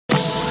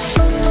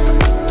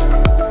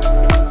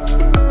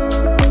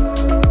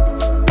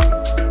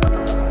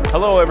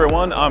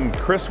everyone, I'm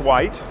Chris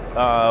White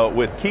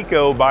with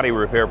KECO Body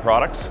Repair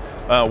Products.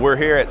 We're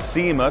here at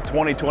SEMA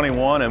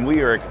 2021 and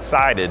we are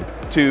excited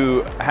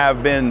to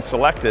have been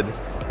selected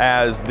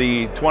as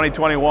the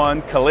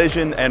 2021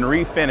 Collision and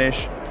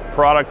Refinish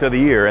Product of the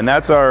Year. And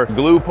that's our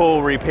glue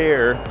pull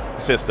repair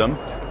system,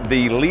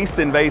 the least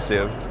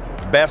invasive,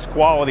 best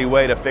quality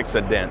way to fix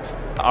a dent.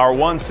 Our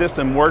one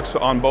system works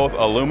on both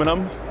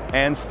aluminum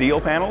and steel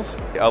panels.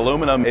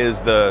 Aluminum is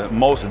the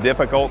most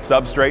difficult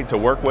substrate to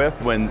work with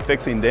when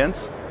fixing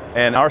dents,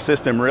 and our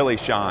system really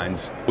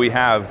shines. We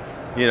have,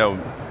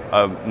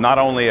 not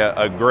only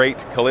a great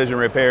collision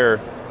repair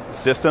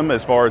system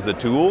as far as the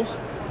tools,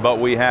 but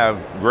we have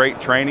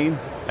great training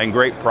and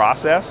great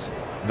process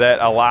that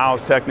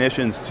allows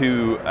technicians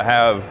to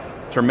have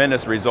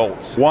tremendous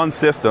results. One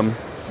system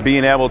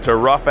being able to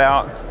rough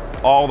out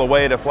all the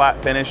way to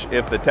flat finish,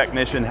 if the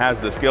technician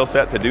has the skill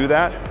set to do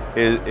that,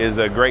 is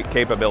a great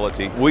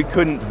capability. We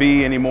couldn't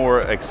be any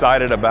more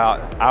excited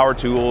about our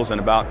tools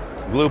and about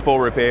glue pull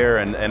repair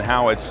and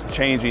how it's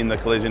changing the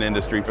collision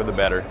industry for the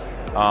better.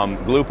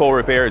 Glue pull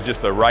repair is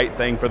just the right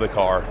thing for the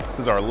car.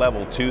 This is our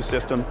level 2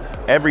 system.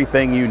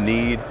 Everything you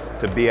need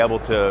to be able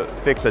to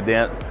fix a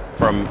dent,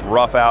 from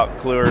rough out,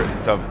 clear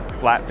to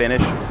flat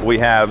finish. We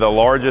have the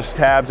largest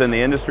tabs in the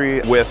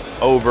industry with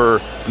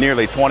over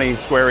nearly 20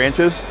 square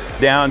inches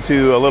down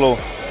to a little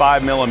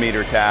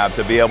 5mm tab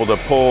to be able to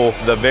pull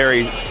the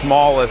very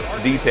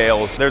smallest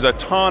details. There's a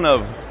ton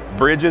of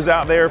bridges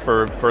out there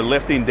for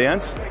lifting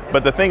dents,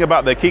 but the thing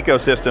about the KECO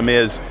system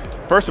is,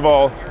 first of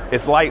all,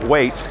 it's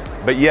lightweight,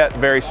 but yet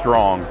very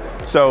strong.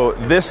 So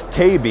this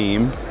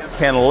K-beam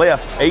can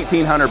lift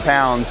 1,800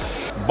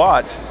 pounds,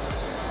 but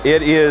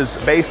it is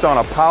based on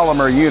a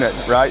polymer unit,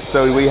 right?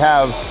 So we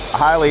have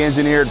highly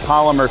engineered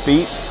polymer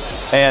feet,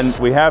 and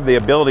we have the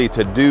ability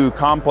to do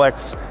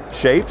complex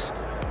shapes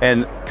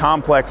and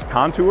complex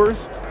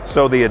contours.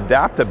 So the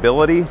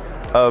adaptability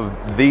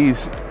of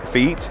these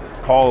feet,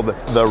 called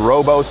the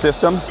Robo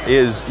system,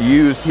 is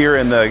used here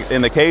in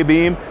the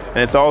K-beam, and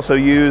it's also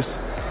used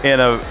in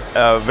a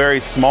very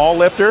small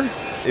lifter.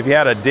 If you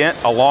had a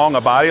dent along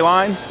a body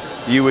line,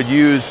 you would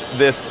use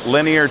this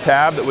linear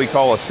tab that we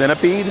call a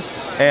centipede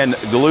and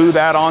glue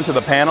that onto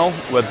the panel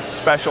with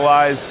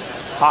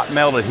specialized hot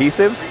melt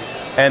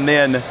adhesives, and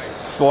then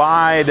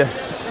slide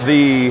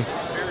the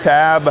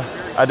tab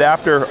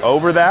adapter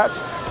over that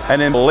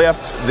and then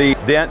lift the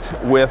dent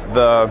with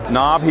the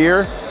knob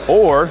here,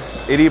 or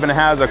it even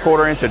has a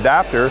 1/4 inch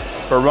adapter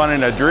for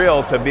running a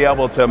drill to be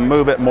able to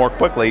move it more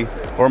quickly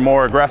or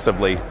more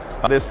aggressively.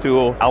 This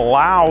tool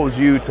allows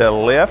you to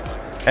lift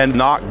and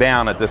knock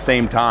down at the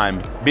same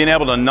time. Being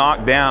able to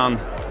knock down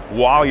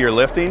while you're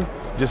lifting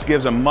just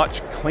gives a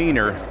much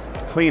cleaner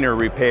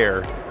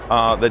repair.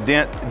 The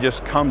dent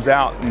just comes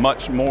out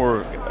much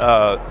more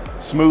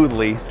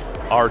smoothly.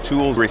 Our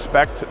tools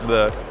respect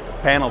the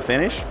panel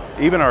finish.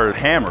 Even our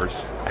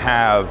hammers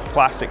have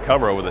plastic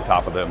cover over the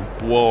top of them.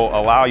 Will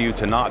allow you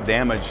to not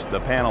damage the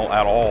panel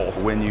at all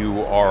when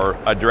you are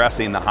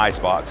addressing the high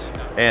spots.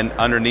 And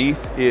underneath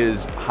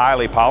is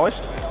highly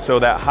polished, so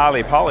that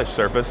highly polished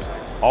surface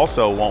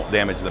also won't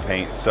damage the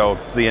paint. So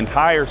the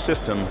entire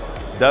system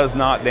does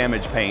not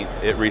damage paint.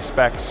 It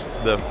respects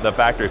the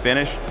factory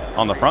finish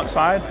on the front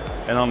side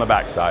and on the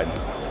back side.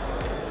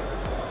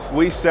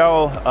 We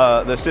sell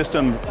the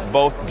system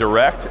both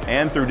direct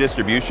and through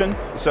distribution.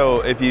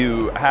 So if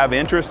you have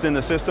interest in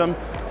the system,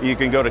 you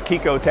can go to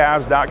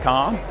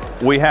KECOtabs.com.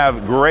 We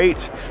have great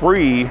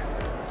free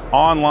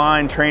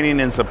online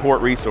training and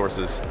support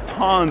resources.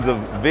 Tons of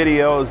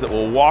videos that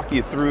will walk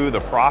you through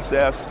the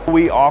process.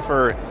 We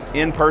offer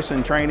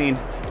in-person training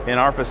in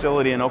our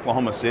facility in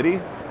Oklahoma City,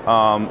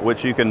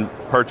 which you can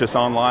purchase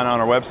online on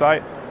our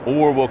website,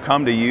 or we'll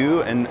come to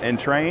you and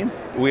train.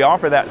 We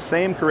offer that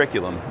same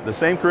curriculum. The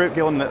same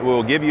curriculum that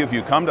we'll give you if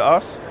you come to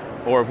us,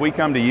 or if we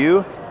come to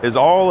you, is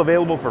all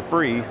available for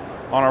free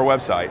on our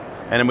website.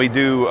 And then we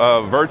do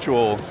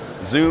virtual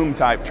Zoom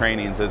type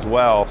trainings as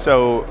well.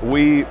 So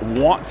we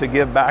want to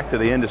give back to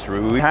the industry.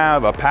 We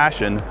have a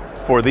passion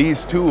for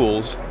these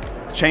tools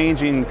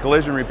changing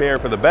collision repair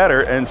for the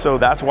better, and so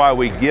that's why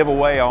we give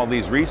away all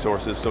these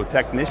resources so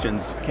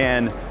technicians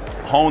can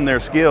hone their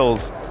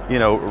skills,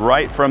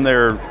 right from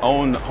their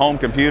own home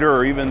computer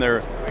or even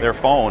their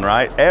phone,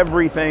 right?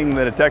 Everything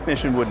that a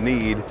technician would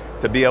need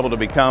to be able to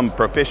become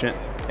proficient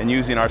in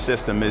using our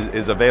system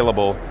is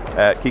available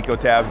at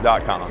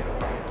KECOtabs.com.